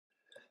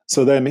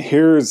So then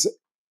here's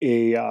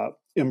a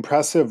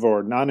impressive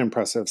or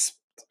non-impressive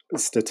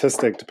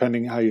statistic,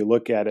 depending how you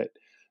look at it.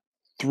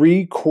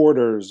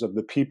 3/4 of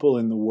the people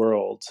in the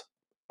world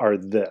are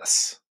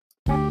this.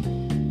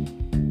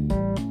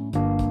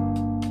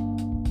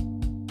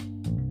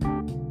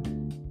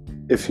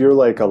 If you're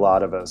like a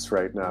lot of us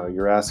right now,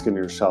 you're asking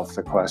yourself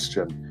the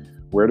question,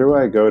 where do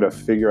I go to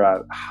figure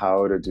out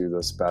how to do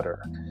this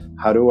better?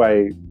 How do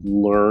I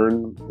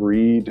learn,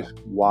 read,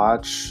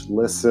 watch,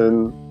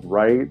 listen,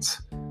 write?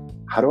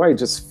 How do I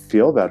just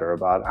feel better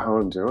about how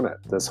I'm doing it?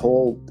 This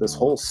whole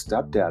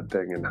stepdad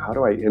thing, and how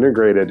do I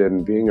integrate it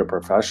in being a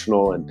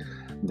professional and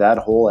that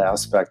whole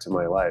aspect of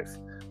my life?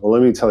 Well,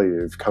 let me tell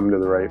you, you've come to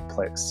the right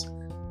place.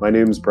 My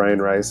name is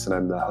Brian Rice, and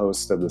I'm the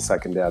host of the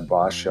Second Dad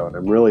Boss Show. And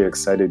I'm really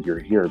excited you're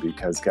here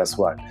because guess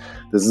what?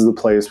 This is the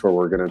place where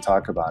we're going to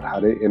talk about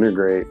how to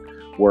integrate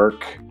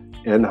work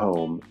and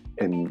home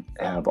and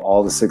have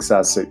all the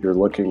success that you're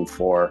looking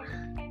for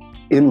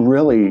in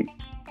really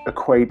a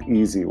quite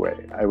easy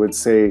way. I would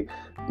say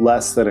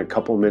less than a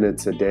couple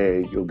minutes a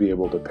day, you'll be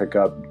able to pick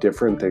up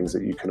different things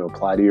that you can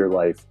apply to your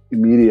life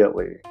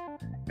immediately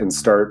and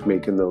start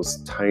making those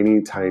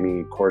tiny,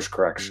 tiny course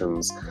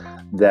corrections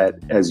that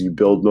as you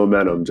build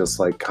momentum,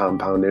 just like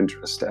compound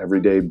interest, every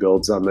day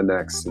builds on the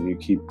next, and you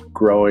keep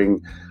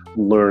growing,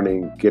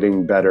 learning,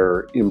 getting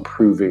better,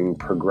 improving,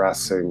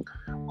 progressing,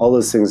 all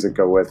those things that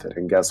go with it.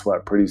 And guess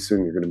what? Pretty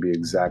soon you're going to be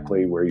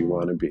exactly where you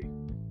want to be.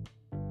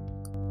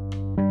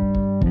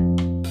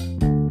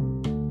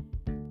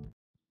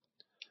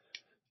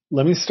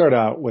 Let me start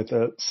out with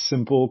a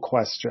simple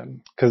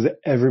question because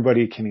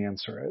everybody can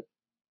answer it.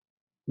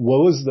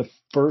 What was the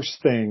first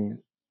thing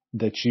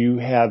that you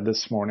had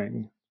this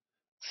morning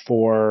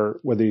for,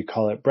 whether you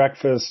call it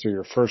breakfast or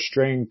your first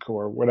drink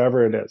or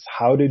whatever it is?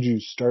 How did you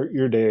start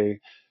your day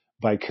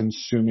by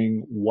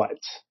consuming what?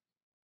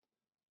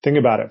 Think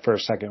about it for a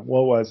second.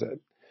 What was it?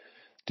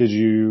 Did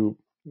you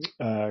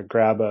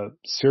grab a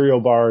cereal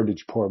bar? Did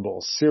you pour a bowl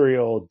of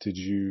cereal? Did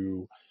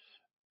you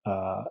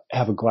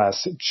have a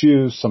glass of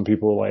juice? Some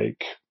people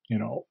like,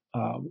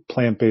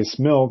 plant-based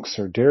milks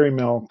or dairy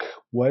milk.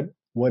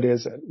 What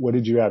is it? What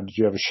did you have? Did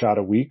you have a shot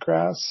of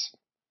wheatgrass?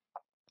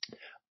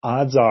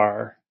 Odds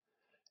are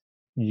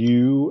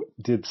you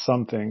did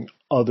something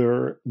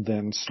other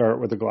than start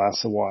with a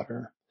glass of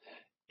water.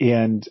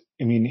 And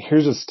I mean,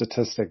 here's a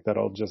statistic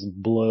that'll just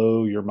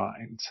blow your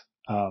mind.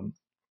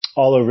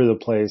 All over the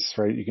place,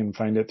 right? You can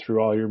find it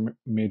through all your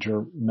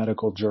major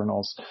medical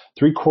journals.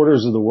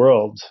 3/4 of the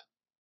world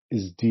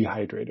is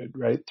dehydrated,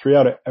 right? 3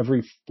 out of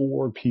every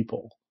 4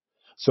 people.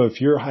 So if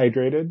you're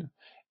hydrated,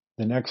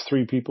 the next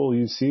 3 people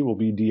you see will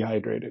be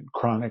dehydrated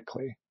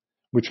chronically,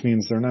 which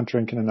means they're not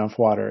drinking enough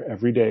water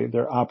every day.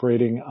 They're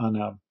operating on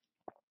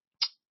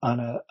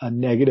a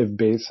negative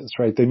basis,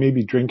 right? They may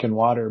be drinking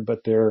water,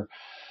 but they're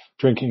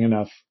drinking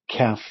enough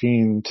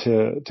caffeine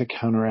to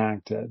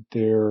counteract it.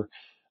 They're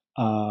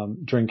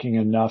drinking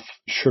enough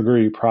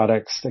sugary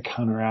products to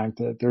counteract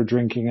it. They're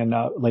drinking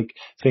enough,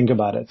 think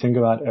about it. Think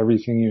about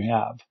everything you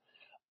have.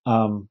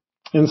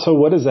 And so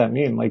what does that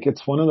mean?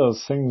 It's one of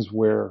those things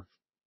where,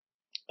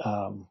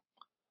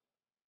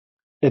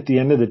 at the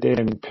end of the day,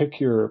 I mean, pick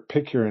your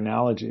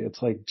analogy.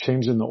 It's like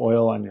changing the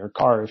oil on your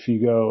car. If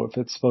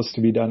it's supposed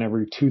to be done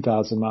every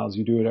 2,000 miles,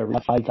 you do it every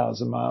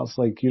 5,000 miles.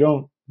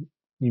 You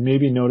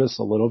maybe notice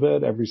a little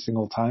bit every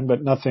single time,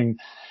 but nothing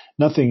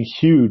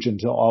huge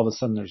until all of a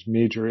sudden there's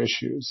major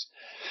issues.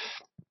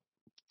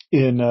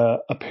 In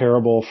a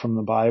parable from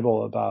the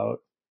Bible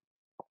about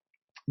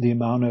the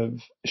amount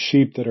of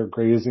sheep that are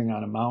grazing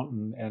on a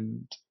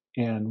mountain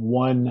and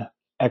one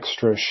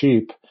extra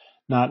sheep,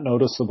 not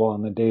noticeable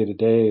in the day to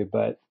day,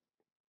 but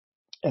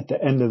at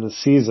the end of the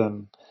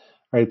season,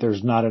 right,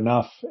 there's not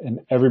enough and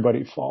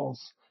everybody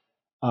falls.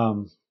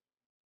 And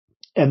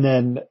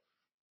then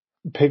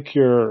pick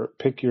your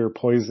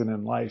poison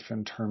in life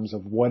in terms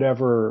of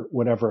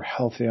whatever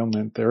health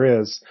ailment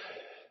there is.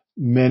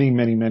 Many,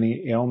 many,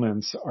 many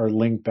ailments are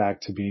linked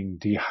back to being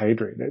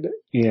dehydrated.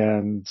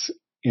 And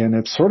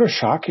it's sort of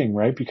shocking,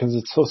 right? Because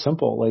it's so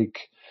simple.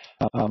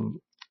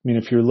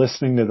 If you're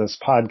listening to this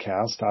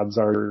podcast, odds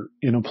are you're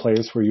in a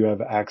place where you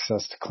have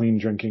access to clean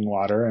drinking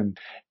water and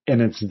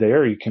it's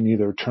there. You can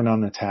either turn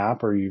on the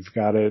tap or you've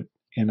got it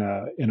in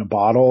a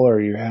bottle,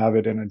 or you have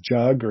it in a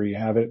jug, or you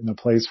have it in a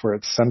place where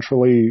it's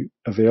centrally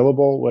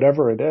available,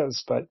 whatever it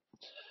is. But,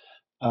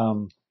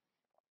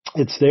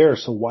 it's there.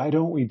 So why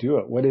don't we do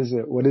it? What is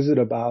it? What is it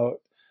about,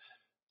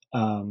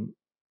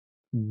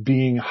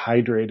 being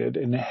hydrated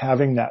and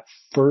having that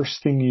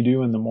first thing you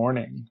do in the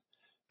morning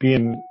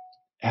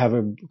have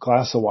a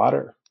glass of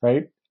water,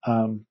 right?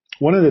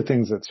 One of the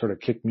things that sort of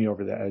kicked me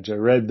over the edge, I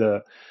read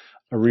a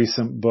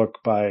recent book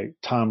by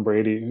Tom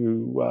Brady,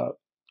 who,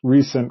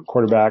 recent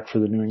quarterback for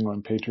the New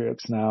England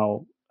Patriots,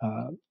 now,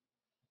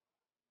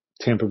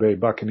 Tampa Bay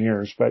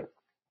Buccaneers, but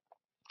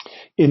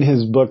in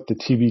his book, the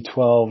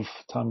TB12,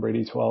 Tom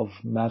Brady 12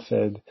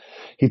 method,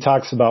 he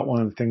talks about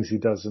one of the things he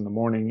does in the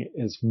morning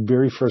is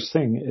very first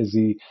thing is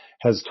he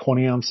has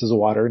 20 ounces of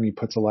water and he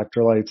puts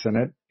electrolytes in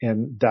it.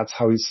 And that's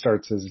how he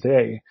starts his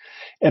day.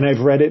 And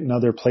I've read it in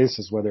other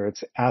places, whether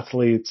it's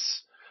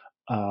athletes,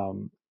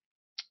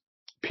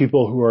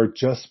 people who are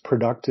just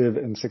productive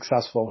and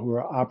successful, who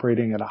are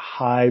operating at a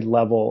high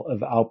level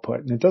of output.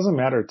 And it doesn't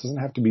matter. It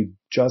doesn't have to be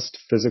just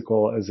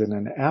physical as in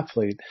an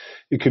athlete.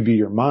 It could be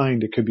your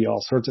mind. It could be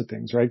all sorts of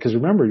things, right? Because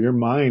remember, your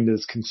mind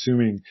is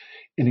consuming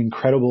an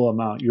incredible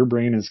amount. Your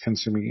brain is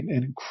consuming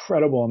an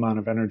incredible amount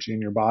of energy in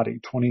your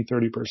body, 20,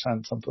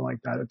 30%, something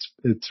like that.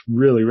 It's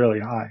really, really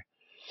high.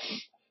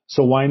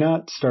 So why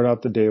not start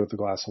out the day with a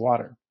glass of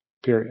water,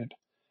 period?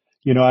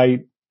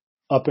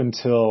 Up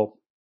until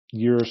a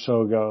year or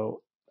so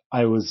ago,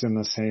 I was in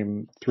the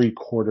same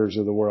 3/4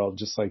 of the world,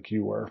 just like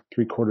you were,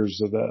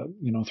 3/4 of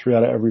the, 3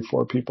 out of every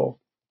 4 people.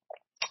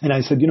 And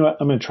I said, you know what?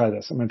 I'm going to try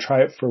this. I'm going to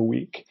try it for a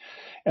week.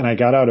 And I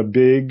got out a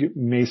big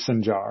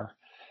mason jar.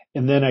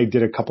 And then I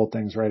did a couple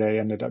things, right? I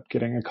ended up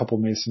getting a couple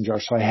mason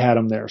jars. So I had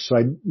them there. So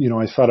I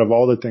thought of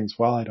all the things.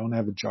 Well, I don't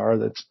have a jar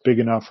that's big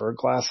enough or a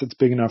glass that's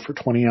big enough for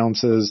 20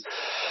 ounces.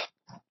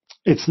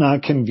 It's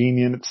not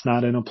convenient. It's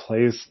not in a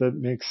place that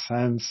makes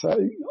sense.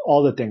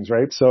 All the things,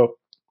 right? So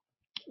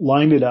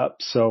lined it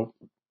up. So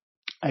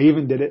I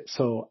even did it.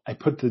 So I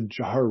put the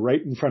jar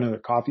right in front of the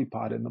coffee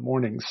pot in the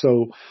morning.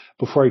 So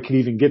before I could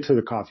even get to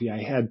the coffee,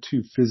 I had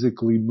to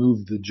physically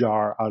move the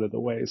jar out of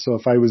the way. So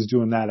if I was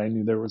doing that, I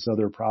knew there was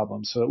other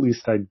problems. So at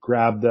least I'd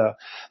grab the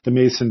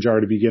mason jar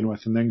to begin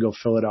with and then go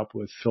fill it up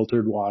with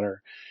filtered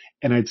water.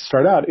 And I'd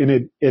start out,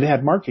 and it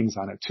had markings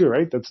on it too,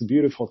 right? That's the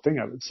beautiful thing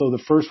of it. So the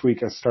first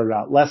week I started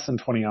out less than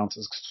 20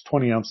 ounces, because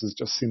 20 ounces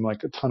just seemed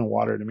like a ton of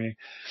water to me.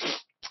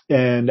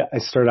 And I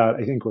started out,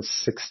 I think it was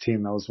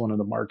 16. That was one of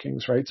the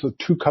markings, right? So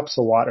 2 cups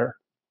of water.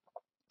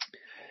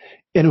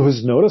 And it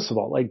was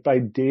noticeable. Like by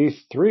day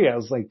 3, I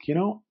was like,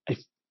 I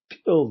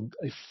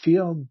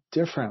feel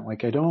different.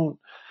 Like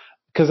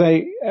because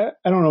I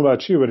don't know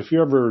about you, but if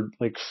you ever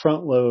like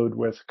front load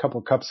with a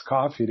couple cups of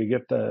coffee to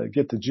get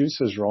the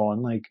juices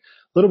rolling, like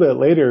a little bit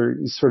later,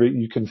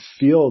 you can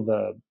feel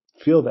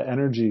the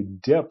energy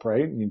dip,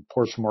 right? And you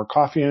pour some more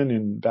coffee in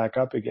and back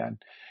up again.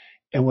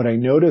 And what I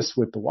noticed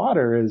with the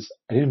water is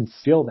I didn't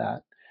feel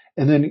that.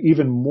 And then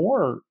even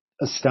more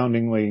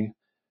astoundingly,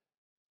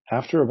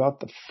 after about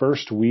the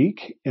first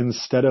week,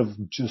 instead of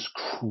just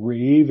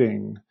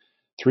craving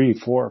 3,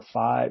 4,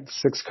 5,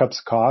 6 cups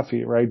of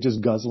coffee, right?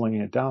 Just guzzling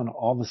it down.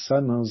 All of a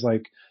sudden I was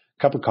like,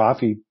 cup of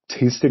coffee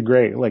tasted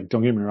great. Like,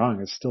 don't get me wrong.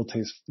 It still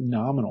tastes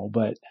phenomenal.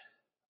 But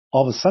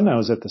all of a sudden I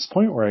was at this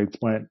point where I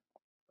went,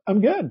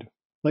 I'm good.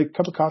 Like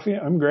cup of coffee,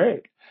 I'm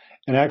great.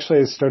 And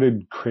actually I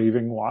started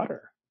craving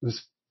water. It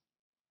was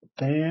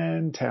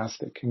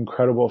fantastic,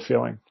 incredible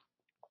feeling.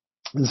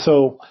 And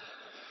so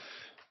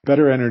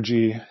better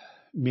energy,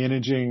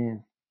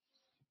 managing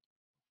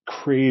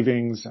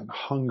cravings and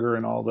hunger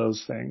and all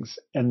those things.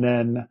 And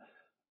then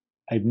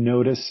I've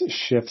noticed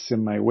shifts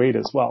in my weight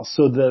as well.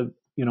 So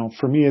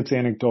for me, it's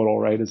anecdotal,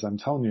 right? As I'm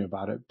telling you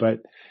about it, but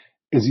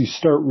as you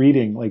start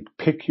reading, like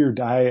pick your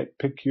diet,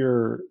 pick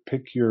your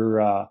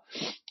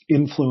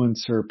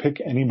influencer,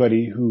 pick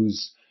anybody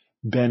who's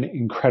been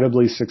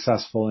incredibly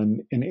successful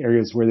in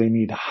areas where they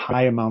need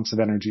high amounts of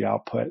energy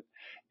output,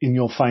 and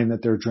you'll find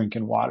that they're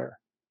drinking water,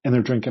 and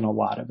they're drinking a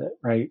lot of it,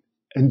 right?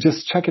 And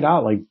just check it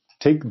out. Like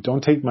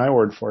don't take my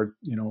word for it,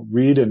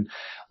 read and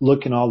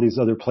look in all these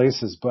other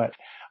places. But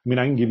I mean,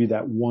 I can give you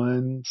that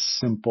one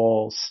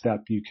simple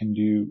step you can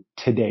do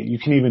today. You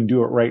can even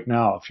do it right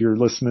now. If you're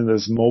listening to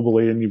this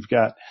mobily and you've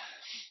got,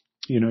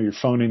 your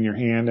phone in your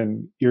hand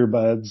and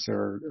earbuds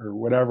or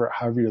whatever,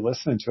 however you're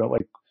listening to it,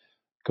 like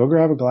go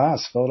grab a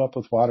glass, fill it up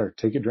with water,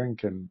 take a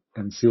drink and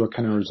see what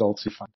kind of results you find.